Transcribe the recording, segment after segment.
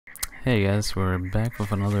Hey guys, we're back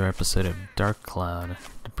with another episode of Dark Cloud.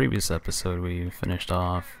 The previous episode we finished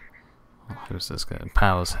off, who's this guy?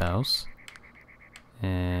 Pow's house.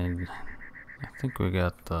 And I think we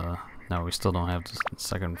got the, no, we still don't have the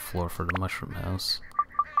second floor for the mushroom house.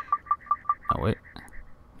 Oh wait,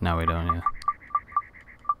 no we don't yet.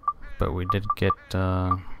 But we did get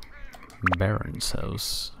Baron's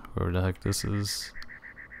house. Where the heck this is.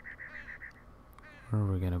 Where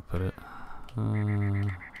are we gonna put it?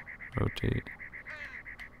 Rotate.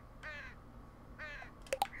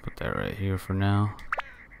 Put that right here for now.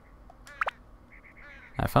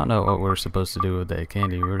 I found out what we're supposed to do with that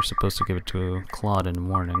candy. We were supposed to give it to Claude in the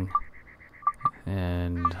morning.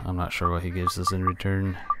 And I'm not sure what he gives us in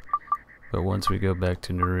return. But once we go back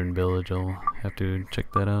to Naroon Village, I'll have to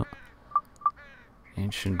check that out.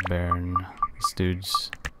 Ancient Baron. This dude's...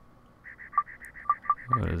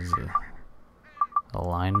 what is it? A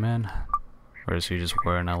lineman? Or is he just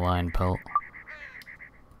wearing a lion pelt?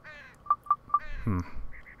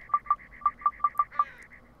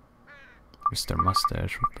 Mr.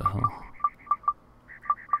 Mustache, what the hell?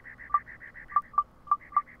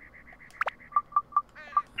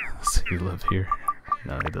 Does he live here?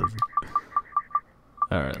 No, he doesn't.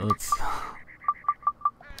 Alright, let's...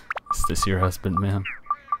 Is this your husband, ma'am?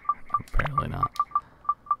 Apparently not.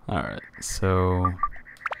 Alright, so...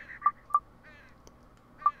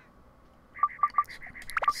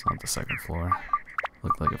 It's not the second floor.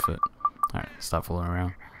 Looked like a foot. Alright, stop fooling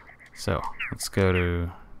around. So, let's go to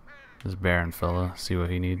this Baron fella, see what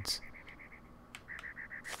he needs.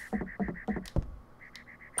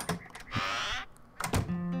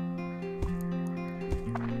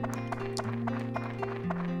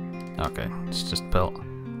 Okay, it's just pelt.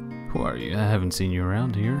 Who are you? I haven't seen you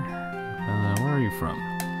around here. Where are you from?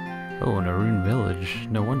 Oh, Naroon Village.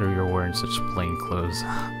 No wonder you're wearing such plain clothes.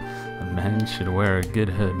 A man should wear a good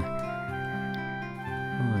hood.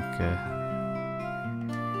 Okay.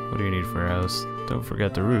 What do you need for a house? Don't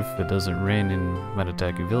forget the roof. It doesn't rain in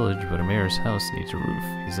Matataki Village, but a mayor's house needs a roof.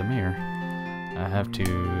 He's a mayor. I have to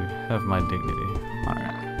have my dignity.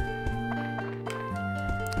 Alright.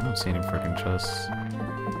 I don't see any freaking chests.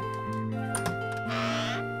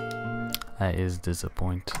 That is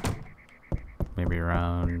disappointing. Maybe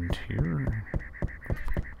around here?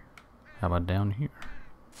 How about down here?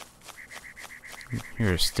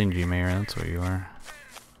 You're a stingy mayor, that's what you are.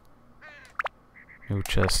 No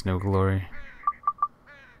chest, no glory.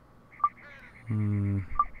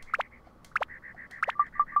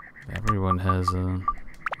 Everyone has a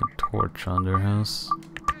torch on their house.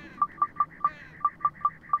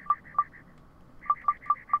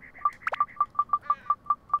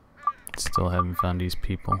 Still haven't found these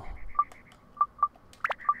people.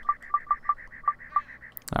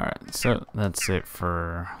 Alright, so that's it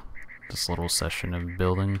for this little session of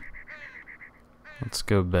building. Let's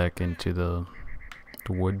go back into the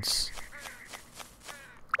woods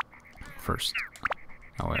first.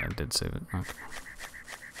 Oh wait, I did save it. Okay.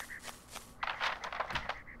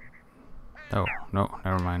 Oh, no,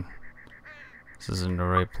 never mind. This isn't the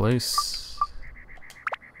right place.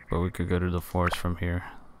 But we could go to the forest from here.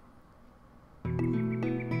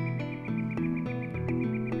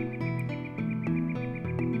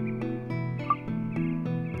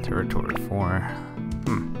 Territory 4.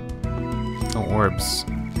 No orbs.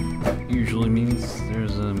 Usually means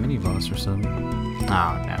there's a mini boss or something.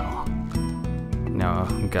 Oh no. No,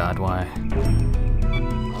 God, why?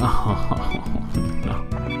 Oh no.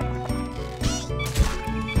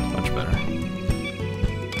 Much better.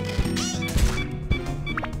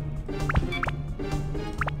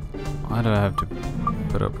 Why do I have to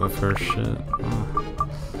put up with her shit? Oh.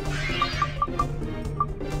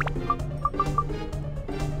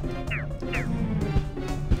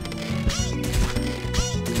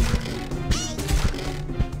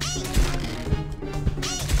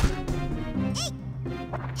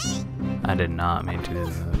 I did not mean to do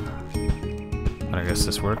that. But I guess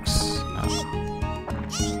this works. No.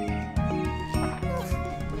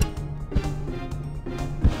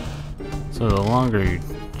 So the longer you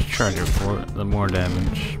charge it for, the more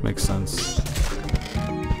damage. Makes sense.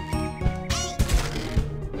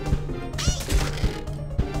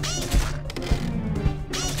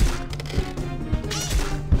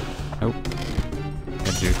 Nope.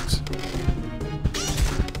 Got juked.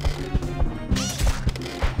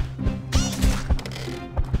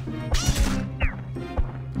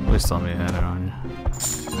 Please tell me I had it on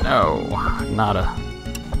you. No, nada.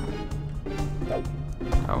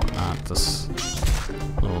 Oh, not this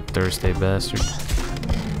little Thursday bastard.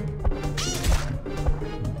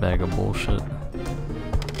 Bag of bullshit.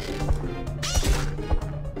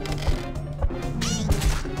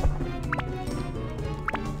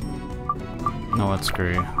 No, what,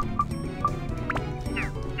 screw you.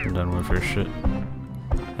 I'm done with your shit.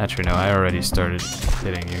 Actually, no, I already started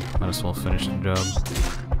hitting you. Might as well finish the job.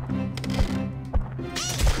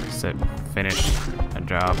 Said finish a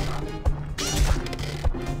job.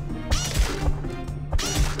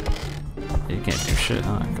 You can't do shit,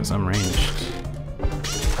 huh? Because I'm ranged.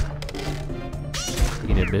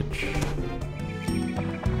 Eat it, bitch.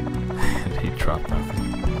 He dropped nothing.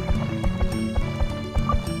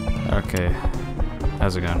 Okay.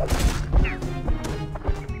 How's it going?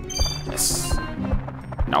 Yes.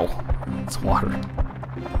 No. It's water.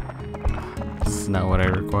 This is not what I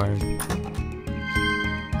required.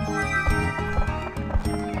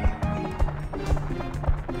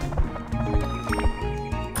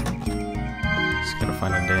 Just gotta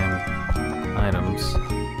find the damn items.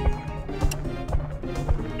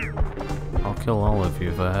 I'll kill all of you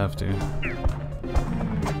if I have to.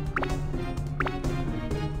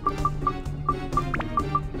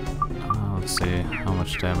 Let's see, how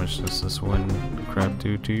much damage does this wind crap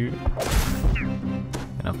do to you?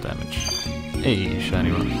 Enough damage. Hey,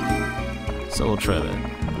 shiny one. So we'll try that.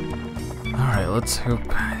 Alright, let's hope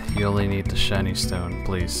you only need the shiny stone,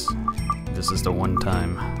 please. This is the one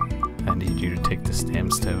time I need you to take this damn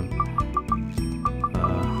stone.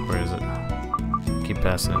 Where is it? Keep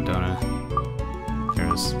passing it, don't I? Here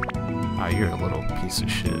it is. Ah, you're a little piece of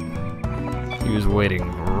shit. He was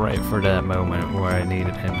waiting right for that moment where I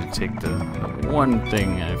needed him to take the one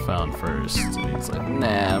thing I found first. And he's like,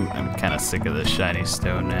 nah, I'm kind of sick of this shiny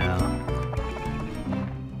stone now.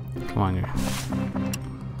 Come on, you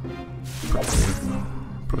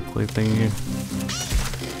prickly thing, you.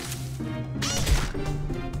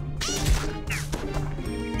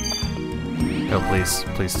 Oh, please,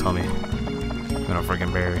 please tell me. I'm gonna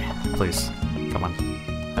freaking berry. Please, come on.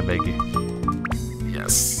 I beg you.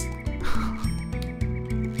 Yes.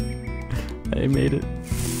 I made it.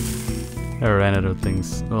 I ran out of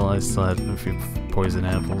things. Well, I still had a few poison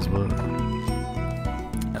apples, but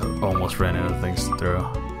I almost ran out of things to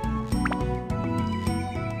throw.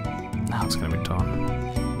 Now it's gonna be Dawn.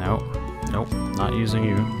 Nope. Nope. Not using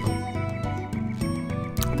you. Nope.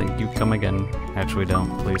 I think you come again. Actually, don't.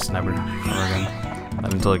 Please, never. Never again.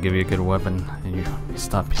 Not until I give you a good weapon and you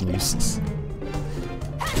stop being useless.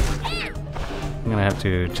 I'm gonna have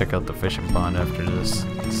to check out the fishing pond after this.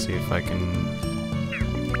 See if I can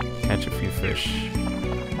catch a few fish.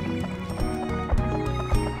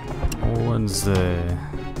 One's the...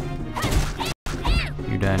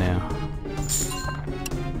 You die now.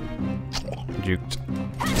 Juked.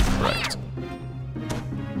 Right.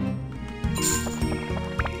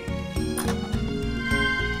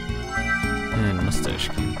 And mustache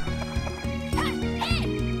key.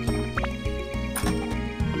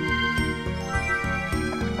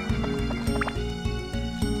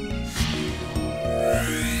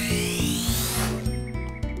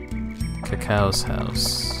 Cacao's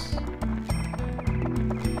house.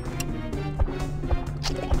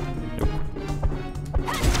 Nope.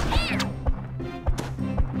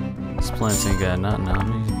 This plants ain't got nothing on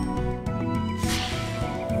me.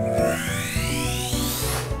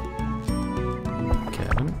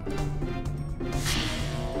 Cabin.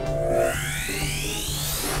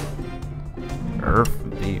 Earth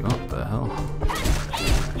beat. What the hell?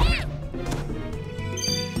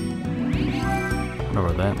 I don't know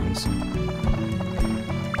what that means.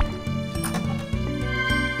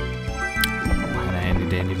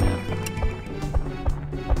 Dandy map.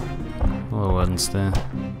 Hello, Wednesday.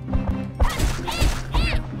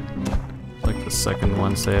 Like the second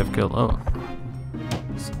Wednesday I've killed. Oh,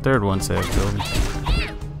 it's the third Wednesday I've killed.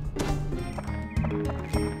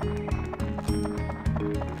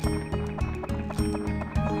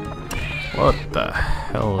 What the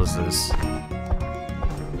hell is this?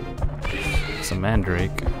 It's a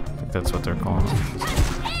mandrake. I think that's what they're calling it.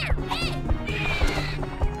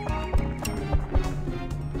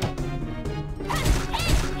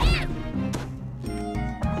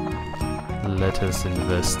 Let us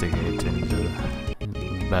investigate in the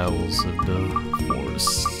bowels of the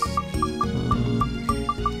forest.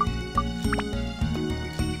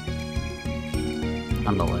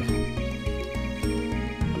 Andale.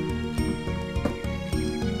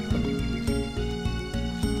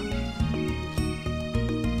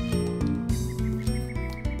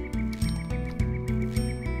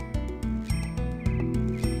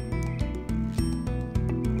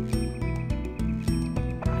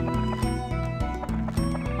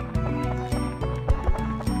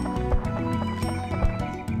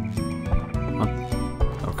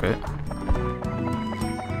 Okay.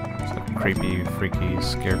 It's a creepy, freaky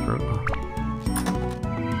scarecrow.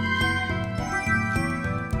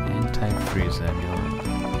 And Anti-freeze amulet.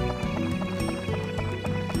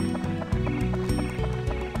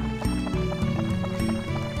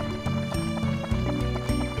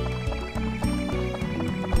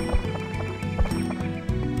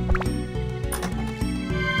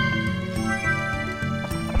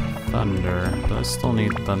 Thunder. Do I still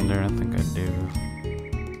need thunder? I think I do.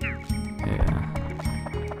 Yeah.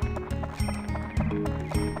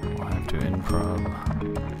 I'll have to improv.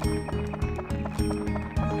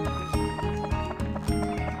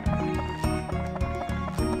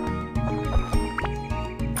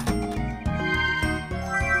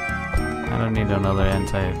 I don't need another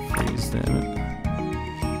anti-freeze, damn it.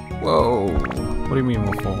 Whoa! What do you mean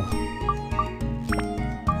we'll fall?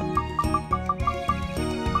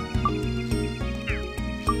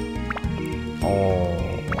 Oh,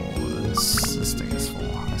 this thing is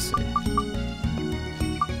full. I see.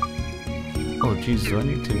 Oh, jeez, do I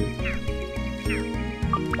need to?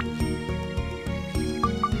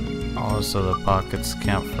 Oh, so the pockets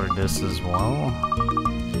count for this as well?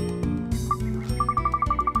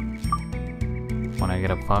 When I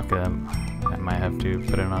get a pocket, I might have to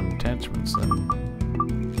put it on attachments then.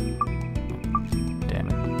 Damn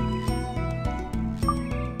it.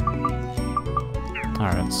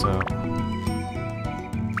 Alright, so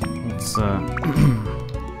let's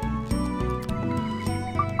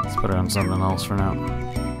let's put it on something else for now.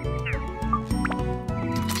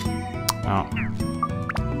 Oh.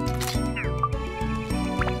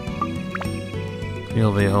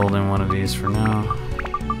 You'll be holding one of these for now,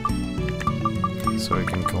 so we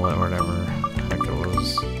can collect whatever the heck it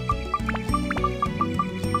was.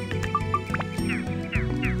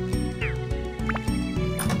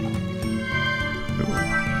 Ooh.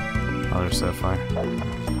 Another sapphire.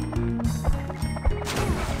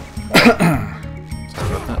 Sorry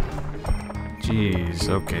about that. Jeez,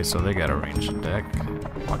 okay, so they got a ranged deck.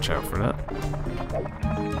 Watch out for that.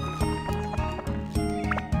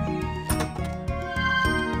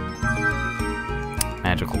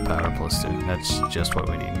 Magical power +2. That's just what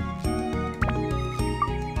we need.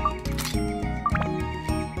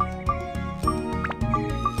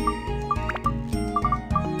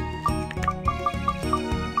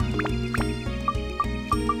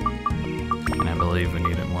 And I believe we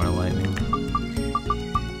needed more lightning.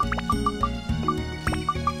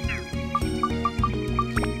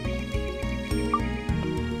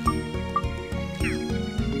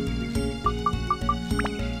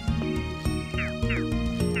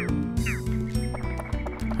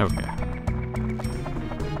 Okay.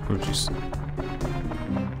 Oh, jeez.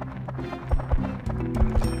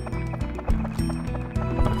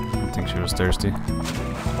 I think she was thirsty.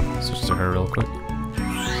 Switch to her real quick.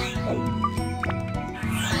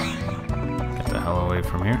 Get the hell away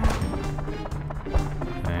from here.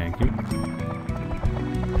 Thank you.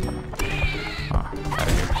 Ah, out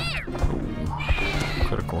of here. Ooh.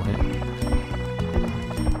 Critical hit.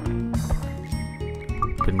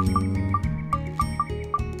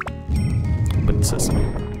 Open sesame.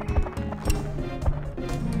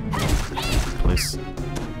 Please.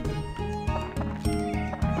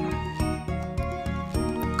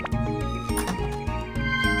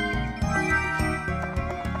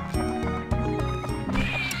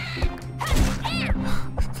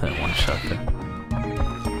 That one shot there.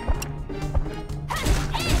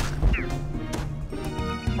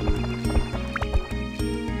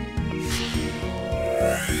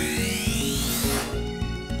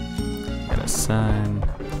 Sign.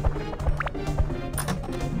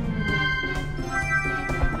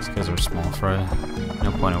 These guys are small fry.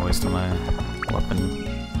 No point in wasting my weapon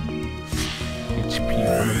HP.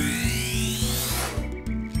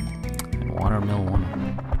 And watermill 1.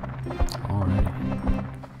 Alrighty.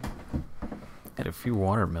 Had a few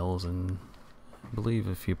watermills and I believe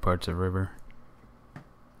a few parts of river.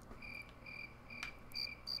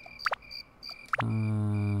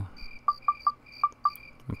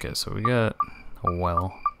 Okay, so we got a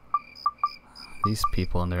well. These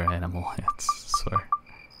people and their animal hits, I swear.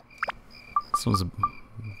 This one's a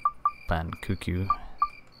Bunkuku.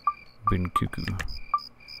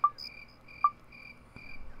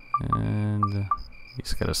 And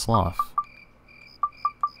he's got a sloth.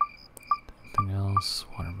 Anything else?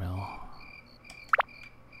 Watermill.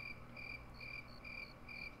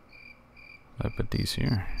 I put these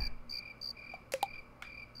here.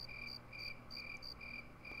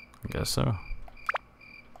 I guess so.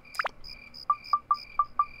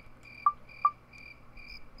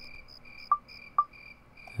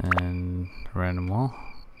 And random wall.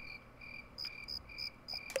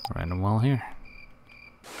 Random wall here.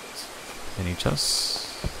 Any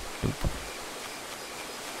chests? Nope.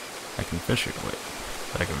 I can fish it. Wait.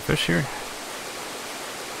 But I can fish here?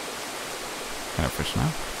 Can I fish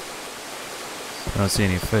now? I don't see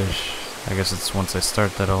any fish. I guess it's once I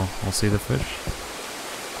start that I'll see the fish.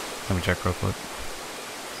 Let me check real quick.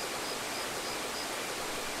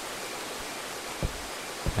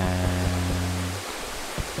 And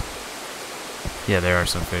yeah, there are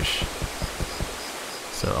some fish.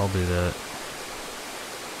 So I'll do that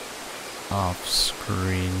off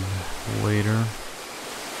screen later.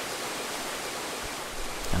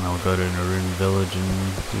 And I'll go to Narun Village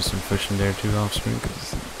and do some fishing there too off screen,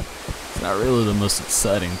 because it's not really the most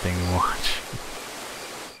exciting thing to watch.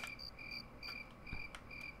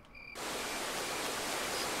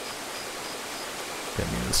 Get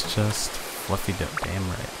me this chest. Fluffy donut. Damn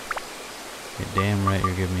right. You're damn right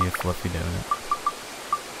you're giving me a fluffy donut.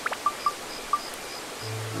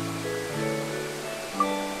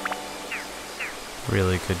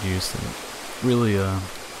 Really could use some. Really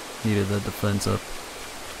needed that defense up.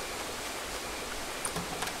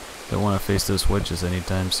 Don't want to face those witches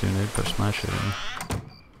anytime soon. They'd push my shit in.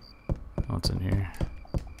 What's in here?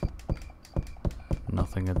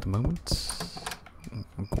 Nothing at the moment.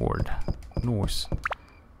 Gourd. Norse.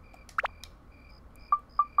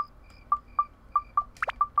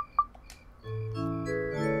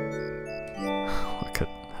 Look at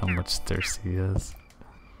how much thirst he is.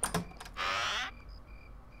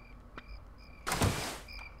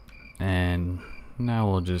 And now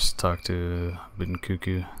we'll just talk to Bin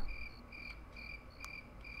Cuckoo.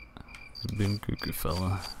 Bin Cuckoo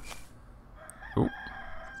fella. Oh.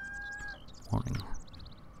 Warning.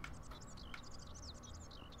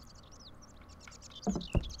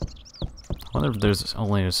 I wonder if there's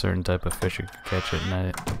only a certain type of fish you can catch at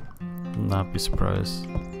night. I'll not be surprised.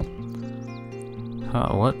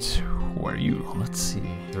 What? Who are you? Let's see.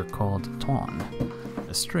 You're called Ton.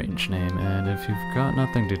 A strange name, and if you've got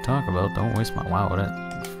nothing to talk about, don't waste my wow,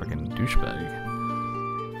 that freaking douchebag.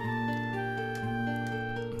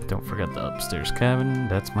 Don't forget the upstairs cabin,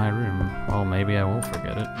 that's my room. Well, maybe I will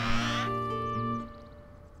forget it.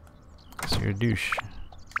 'Cause you're a douche.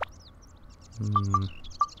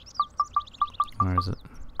 Where is it?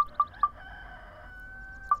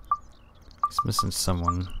 He's missing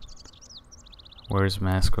someone. Where's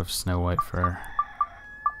Mask of Snow White fur?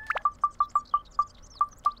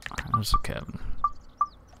 There's a cabin.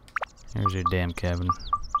 Here's your damn cabin.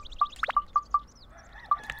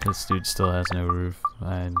 This dude still has no roof.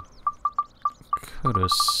 I could have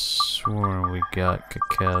sworn we got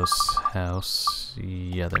Cacao's house.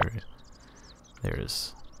 Yeah, there it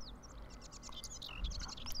is.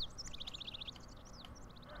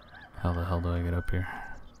 How the hell do I get up here?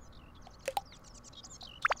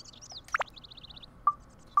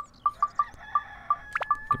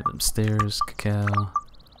 Give them stairs, Cacao.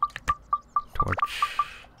 Torch.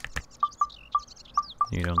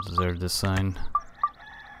 You don't deserve this sign.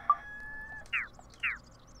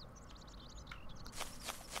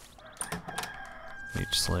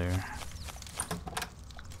 Leech Slayer.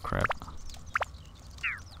 Crap.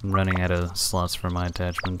 I'm running out of slots for my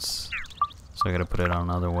attachments, so I gotta put it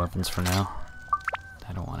on other weapons for now.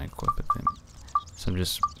 I don't want to equip it then. So I'm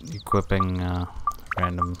just equipping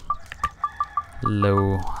random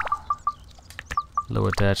low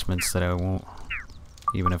attachments that I won't,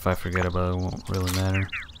 even if I forget about it, won't really matter.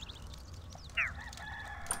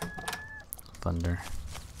 Thunder.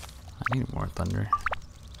 I need more thunder.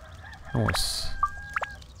 Noise.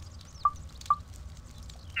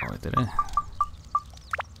 Oh, wait, did I?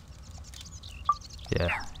 Yeah,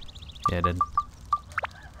 I did.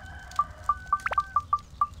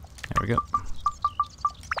 There we go.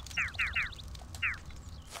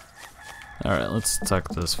 Alright, let's talk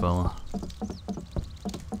to this fella.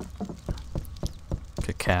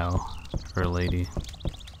 Cacao, or lady.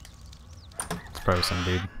 It's probably some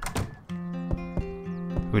dude.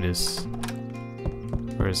 Who dis?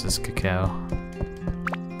 Where is this Cacao?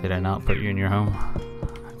 Did I not put you in your home?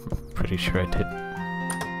 I'm pretty sure I did.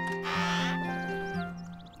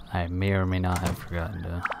 I may or may not have forgotten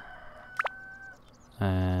to.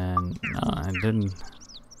 And no, I didn't.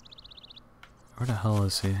 Where the hell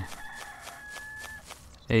is he?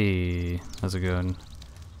 Hey, how's it going?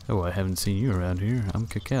 Oh, I haven't seen you around here. I'm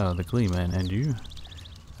Cacao, the Glee Man, and you?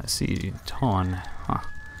 I see, Ton. Huh.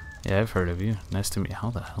 Yeah, I've heard of you. Nice to meet you. How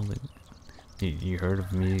the hell did you heard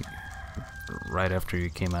of me right after you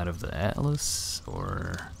came out of the Atlas?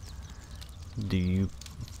 Or do you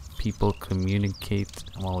people communicate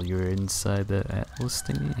while you're inside the Atlas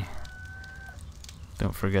thingy?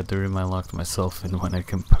 Don't forget the room I locked myself in when I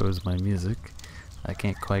compose my music. I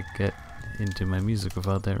can't quite get into my music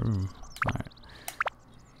without that room. Alright.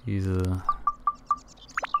 He's a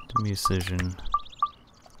musician.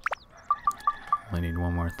 Only need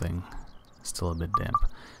one more thing. Still a bit damp.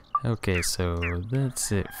 Okay, so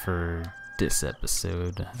that's it for this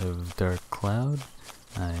episode of Dark Cloud.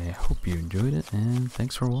 I hope you enjoyed it, and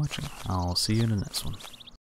thanks for watching. I'll see you in the next one.